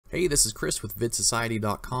Hey, this is Chris with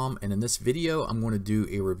vidsociety.com, and in this video I'm going to do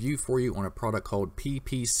a review for you on a product called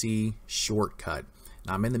PPC Shortcut.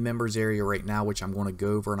 Now, I'm in the members area right now, which I'm going to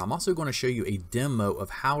go over, and I'm also going to show you a demo of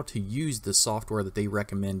how to use the software that they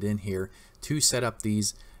recommend in here to set up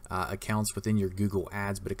these accounts within your Google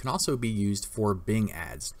Ads, but it can also be used for Bing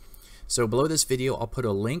ads. So below this video I'll put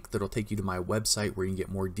a link that'll take you to my website where you can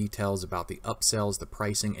get more details about the upsells, the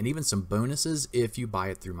pricing, and even some bonuses if you buy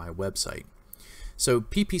it through my website. So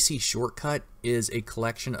PPC Shortcut is a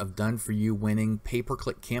collection of done-for-you winning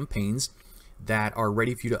pay-per-click campaigns that are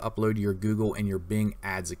ready for you to upload to your Google and your Bing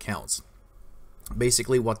ads accounts.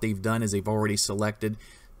 Basically what they've done is they've already selected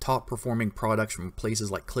top performing products from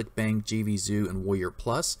places like ClickBank, JVZoo, and Warrior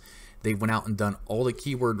Plus. They've went out and done all the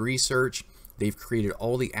keyword research. They've created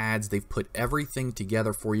all the ads. They've put everything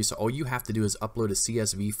together for you. So all you have to do is upload a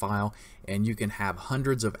CSV file and you can have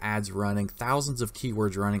hundreds of ads running, thousands of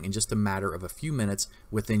keywords running in just a matter of a few minutes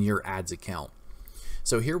within your ads account.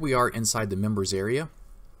 So here we are inside the members area.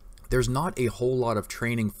 There's not a whole lot of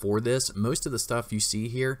training for this. Most of the stuff you see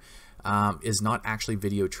here is not actually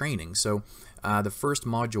video training. So the first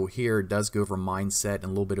module here does go over mindset and a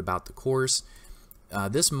little bit about the course.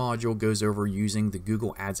 This module goes over using the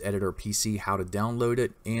Google Ads Editor PC, how to download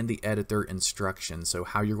it, and the editor instructions. So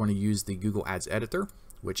how you're going to use the Google Ads Editor,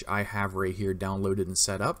 which I have right here downloaded and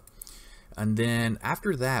set up. And then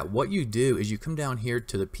after that, what you do is you come down here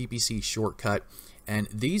to the PPC Shortcut, and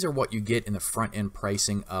these are what you get in the front end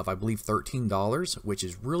pricing of, I believe, $13, which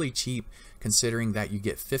is really cheap considering that you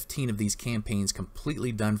get 15 of these campaigns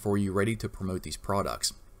completely done for you, ready to promote these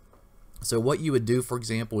products. So what you would do, for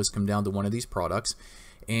example, is come down to one of these products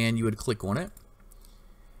and you would click on it.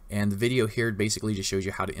 And the video here basically just shows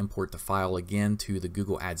you how to import the file again to the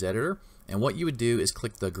Google Ads Editor. And what you would do is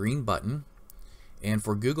click the green button. And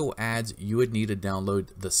for Google Ads, you would need to download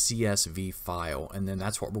the CSV file. And then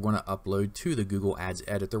that's what we're going to upload to the Google Ads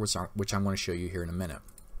Editor, which I'm going to show you here in a minute.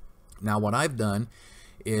 Now, what I've done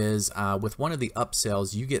is with one of the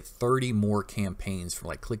upsells, you get 30 more campaigns for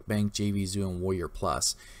like ClickBank, JVZoo, and Warrior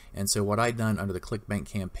Plus. And so what I've done under the ClickBank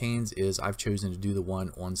campaigns is I've chosen to do the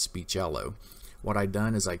one on Speechello. What I've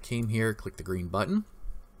done is I came here, clicked the green button,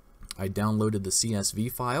 I downloaded the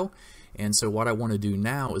CSV file, and so what I want to do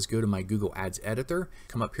now is go to my Google Ads Editor,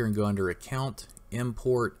 come up here and go under Account,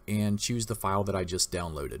 Import, and choose the file that I just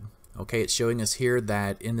downloaded. Okay, it's showing us here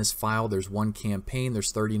that in this file there's one campaign,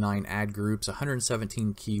 there's 39 ad groups,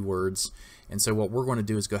 117 keywords, and so what we're going to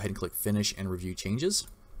do is go ahead and click Finish and Review Changes.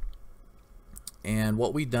 And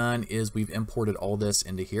what we've done is we've imported all this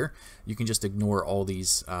into here. You can just ignore all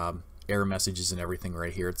these error messages and everything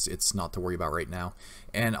right here. It's not to worry about right now.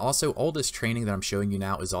 And also all this training that I'm showing you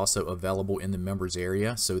now is also available in the members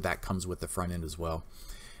area, so that comes with the front end as well.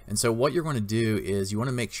 And so what you're going to do is you want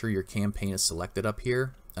to make sure your campaign is selected up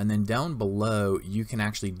here, and then down below you can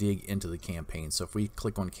actually dig into the campaign. So if we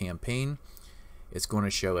click on campaign, it's going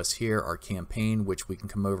to show us here our campaign, which we can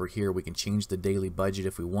come over here. We can change the daily budget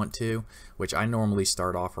if we want to, which I normally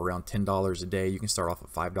start off around $10 a day. You can start off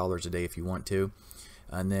at $5 a day if you want to.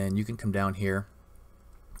 And then you can come down here.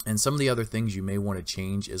 And some of the other things you may want to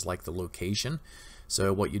change is like the location.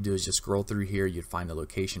 So what you do is just scroll through here. You'd find the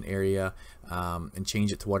location area and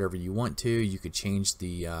change it to whatever you want to. You could change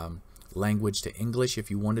the language to English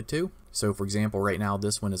if you wanted to. So for example, right now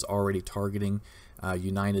this one is already targeting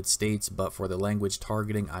United States, but for the language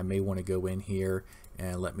targeting I may want to go in here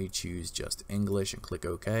and let me choose just English and click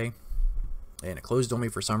OK. And it closed on me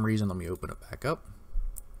for some reason. Let me open it back up.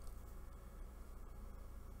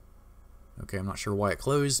 Okay, I'm not sure why it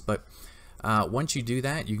closed, but once you do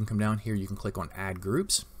that, you can come down here, you can click on Add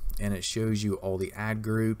Groups, and it shows you all the ad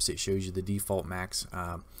groups. It shows you the default max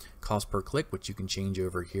cost per click, which you can change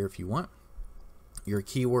over here if you want, your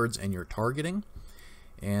keywords and your targeting.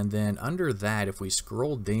 And then under that, if we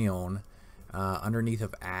scroll down underneath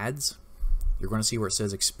of ads, you're going to see where it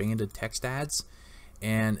says expanded text ads,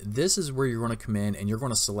 and this is where you're going to come in and you're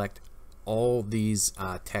going to select all these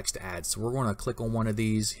text ads. So we're going to click on one of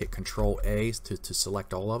these, hit Control A to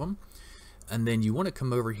select all of them, and then you want to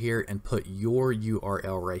come over here and put your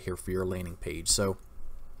URL right here for your landing page. So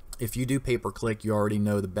if you do pay-per-click, you already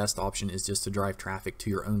know the best option is just to drive traffic to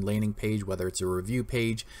your own landing page, whether it's a review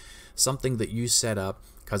page, something that you set up,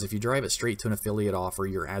 because if you drive it straight to an affiliate offer,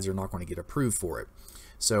 your ads are not going to get approved for it.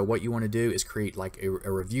 So what you want to do is create like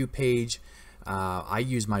a review page. I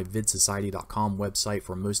use my vidsociety.com website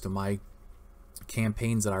for most of my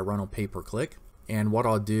campaigns that I run on pay-per-click. And what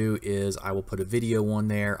I'll do is I will put a video on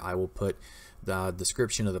there. I will put the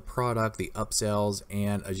description of the product, the upsells,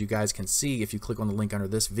 and as you guys can see, if you click on the link under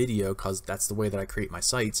this video, because that's the way that I create my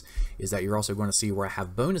sites, is that you're also going to see where I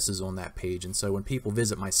have bonuses on that page. And so when people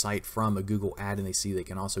visit my site from a Google ad and they see they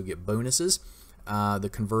can also get bonuses, the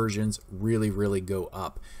conversions really go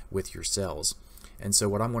up with your sales. And so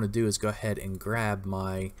what I'm going to do is go ahead and grab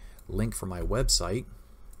my link for my website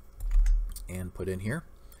and put in here.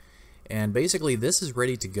 And basically this is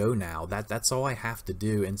ready to go now. That's all I have to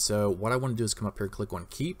do. And so what I want to do is come up here and click on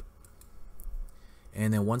keep.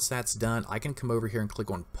 And then once that's done, I can come over here and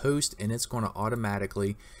click on post, and it's going to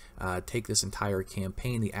automatically take this entire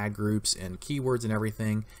campaign, the ad groups and keywords and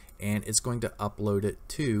everything, and it's going to upload it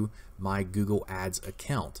to my Google Ads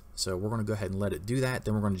account. So we're going to go ahead and let it do that.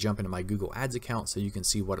 Then we're going to jump into my Google Ads account so you can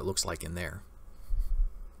see what it looks like in there.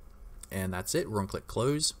 And that's it. We're going to click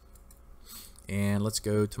close. And let's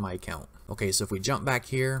go to my account. Okay, so if we jump back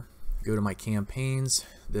here, go to my campaigns,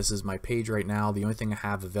 this is my page right now. The only thing I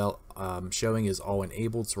have showing is all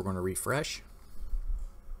enabled, so we're going to refresh.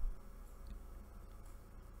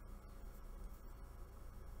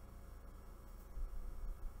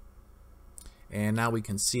 And now we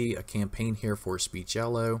can see a campaign here for Speech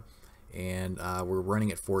Yellow, and we're running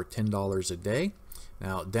it for $10 a day.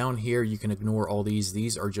 Now down here you can ignore all these.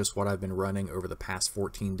 These are just what I've been running over the past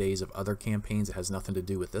 14 days of other campaigns. It has nothing to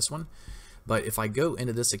do with this one. But if I go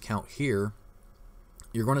into this account here,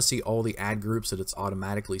 you're going to see all the ad groups that it's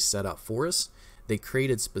automatically set up for us. They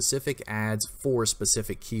created specific ads for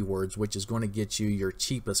specific keywords, which is going to get you your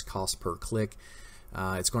cheapest cost per click.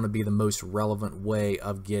 It's going to be the most relevant way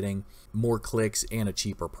of getting more clicks and a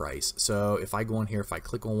cheaper price. So if I go in here, if I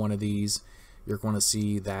click on one of these, you're going to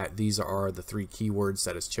see that these are the 3 keywords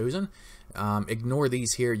that is chosen. Ignore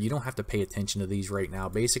these here. You don't have to pay attention to these right now.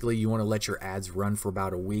 Basically, you want to let your ads run for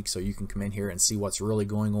about a week so you can come in here and see what's really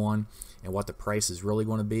going on and what the price is really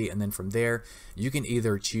going to be. And then from there, you can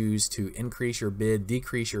either choose to increase your bid,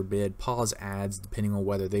 decrease your bid, pause ads, depending on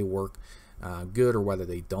whether they work good or whether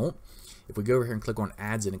they don't. If we go over here and click on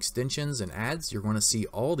ads and extensions and ads, you're going to see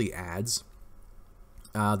all the ads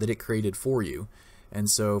that it created for you. And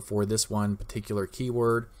so for this one particular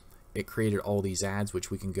keyword, it created all these ads, which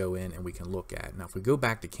we can go in and we can look at. Now if we go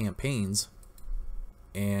back to campaigns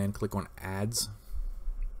and click on ads,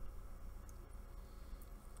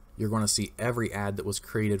 you're going to see every ad that was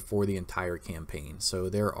created for the entire campaign. So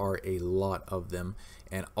there are a lot of them,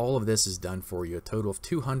 and all of this is done for you, a total of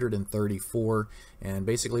 234. And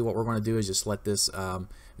basically what we're going to do is just let this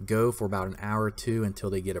go for about an hour or two until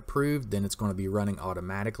they get approved. Then it's going to be running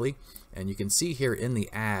automatically, and you can see here in the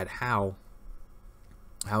ad how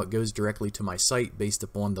it goes directly to my site based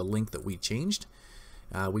upon the link that we changed.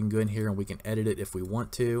 We can go in here and we can edit it if we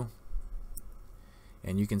want to.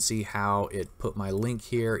 And you can see how it put my link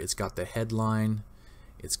here. It's got the headline,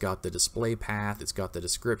 it's got the display path, it's got the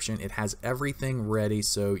description. It has everything ready,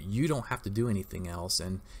 so you don't have to do anything else.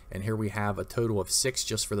 And here we have a total of 6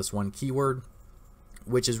 just for this one keyword,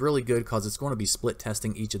 which is really good because it's going to be split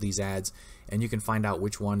testing each of these ads, and you can find out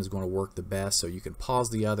which one is going to work the best. So you can pause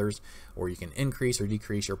the others, or you can increase or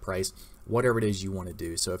decrease your price, whatever it is you want to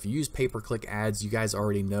do. So if you use pay-per-click ads, you guys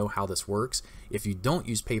already know how this works. If you don't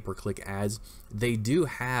use pay-per-click ads, they do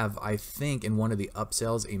have, I think, in one of the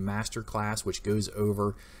upsells, a master class which goes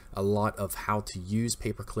over a lot of how to use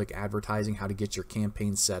pay-per-click advertising, how to get your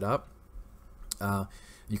campaign set up.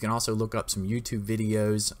 You can also look up some YouTube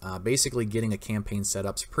videos. Basically getting a campaign set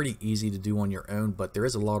up is pretty easy to do on your own, but there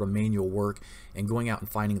is a lot of manual work and going out and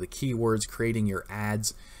finding the keywords, creating your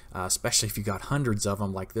ads, especially if you got hundreds of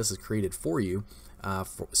them like this is created for you,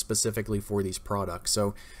 specifically for these products.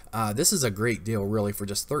 So this is a great deal really for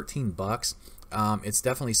just 13 bucks. It's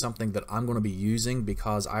definitely something that I'm going to be using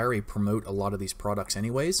because I already promote a lot of these products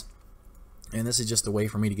anyways, and this is just a way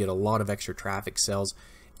for me to get a lot of extra traffic, sales,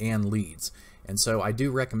 and leads. And so I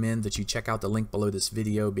do recommend that you check out the link below this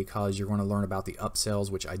video because you're going to learn about the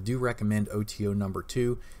upsells, which I do recommend OTO number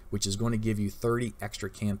 2, which is going to give you 30 extra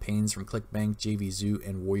campaigns from ClickBank, JVZoo,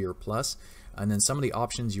 and Warrior Plus. And then some of the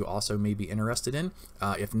options you also may be interested in.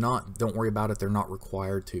 If not, don't worry about it. They're not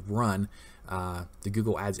required to run the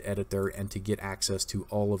Google Ads editor and to get access to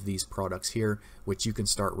all of these products here, which you can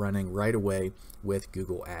start running right away with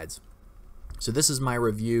Google Ads. So this is my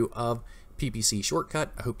review of PPC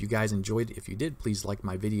Shortcut. I hope you guys enjoyed. If you did, please like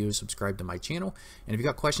my video, subscribe to my channel, and if you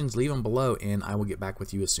got questions, leave them below and I will get back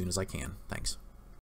with you as soon as I can. Thanks.